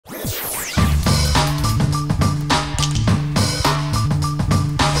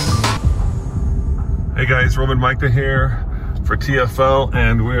Hey guys, Roman Micah here for TFL,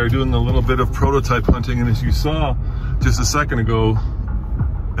 and we are doing a little bit of prototype hunting. And as you saw just a second ago,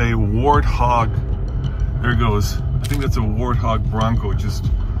 a Warthog, there it goes. I think that's a Warthog Bronco just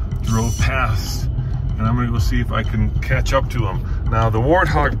drove past, and I'm gonna go see if I can catch up to him. Now the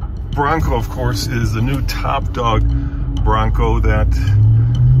Warthog Bronco, of course, is the new top dog Bronco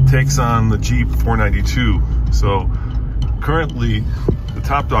that takes on the Jeep 492. So currently the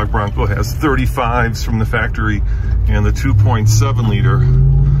top dog Bronco has 35s from the factory and the 2.7 liter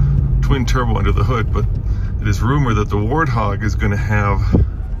twin turbo under the hood, but it is rumored that the Warthog is going to have,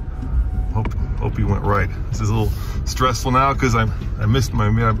 hope he went right. This is a little stressful now because I missed my,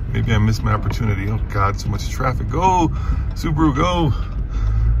 maybe I missed my opportunity. Oh God, so much traffic. Go Subaru, go.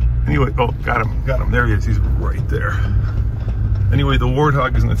 Anyway, oh, got him, there he is, he's right there. Anyway, the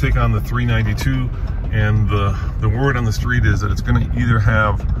Warthog is going to take on the 392, and the word on the street is that it's going to either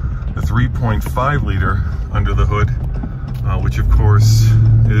have the 3.5 liter under the hood, which of course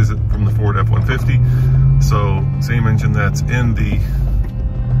is from the Ford F-150. So same engine that's in the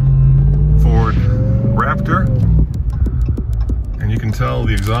Ford Raptor. And you can tell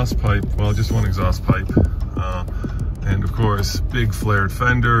the exhaust pipe, well, just one exhaust pipe. And of course, big flared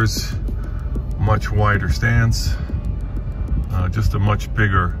fenders, much wider stance, just a much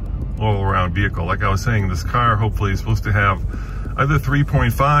bigger all-around vehicle. Like I was saying, this car hopefully is supposed to have either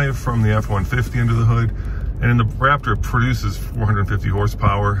 3.5 from the F-150 under the hood, and the Raptor produces 450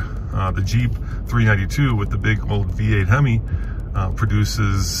 horsepower. The Jeep 392 with the big old V8 Hemi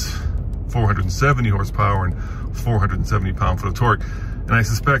produces 470 horsepower and 470 pound-foot of torque. And I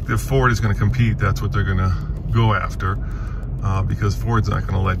suspect if Ford is going to compete, that's what they're going to go after, because Ford's not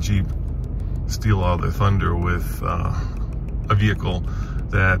going to let Jeep steal all their thunder with a vehicle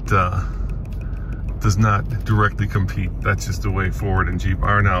that does not directly compete. That's just the way Ford and Jeep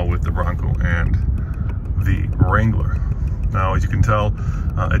are now with the Bronco and the Wrangler. Now, as you can tell,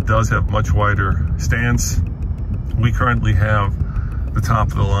 it does have much wider stance. We currently have the top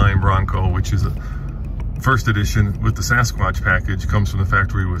of the line Bronco, which is a first edition with the Sasquatch package. Comes from the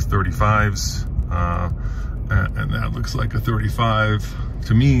factory with 35s, and that looks like a 35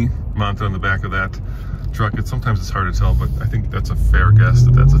 to me, mounted on the back of that truck. Sometimes it's hard to tell, but I think that's a fair guess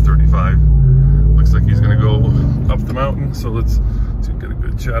that that's a 35. Looks like he's gonna go up the mountain, so let's see if we can get a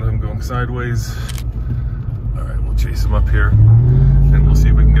good shot of him going sideways. All right, we'll chase him up here, and we'll see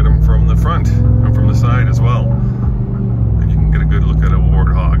if we can get him from the front and from the side as well. And you can get a good look at a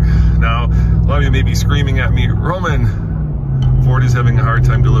Warthog. Now, a lot of you may be screaming at me, Roman, Ford is having a hard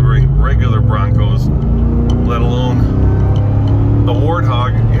time delivering regular Broncos, let alone a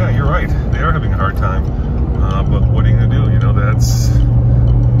Warthog. Yeah, you're right, they are having a hard time. But what are you gonna do? You know, that's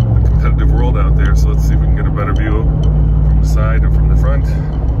the competitive world out there. So let's see if we can get a better view from the side and from the front. You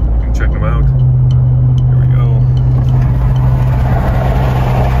can check them out. Here we go.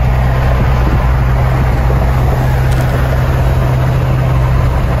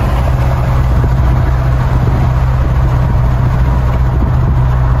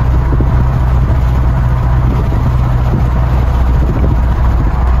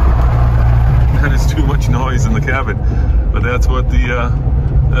 Noise in the cabin, but that's what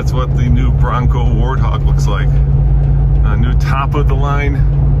the new Bronco Warthog looks like. A new top of the line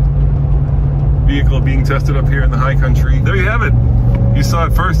vehicle being tested up here in the high country. There you have it. You saw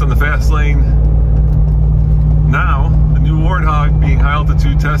it first on the fast lane. Now the new Warthog being high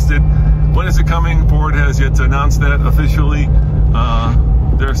altitude tested. When is it coming? Ford has yet to announce that officially.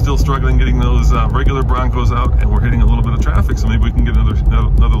 They're still struggling getting those regular Broncos out, and we're hitting a little bit of traffic, so maybe we can get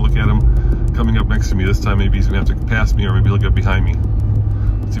another look at him coming up next to me. This time maybe he's gonna have to pass me, or maybe he'll get behind me.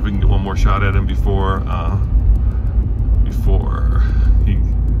 Let's see if we can get one more shot at him before he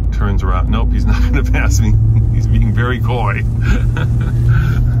turns around. Nope, he's not gonna pass me. He's being very coy.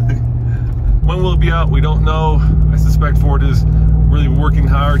 When will it be out? We don't know. I suspect Ford is really working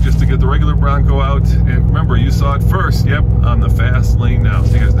hard just to get the regular Bronco out. And remember, you saw it first, yep, on the fast lane now.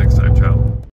 See you guys next time, ciao.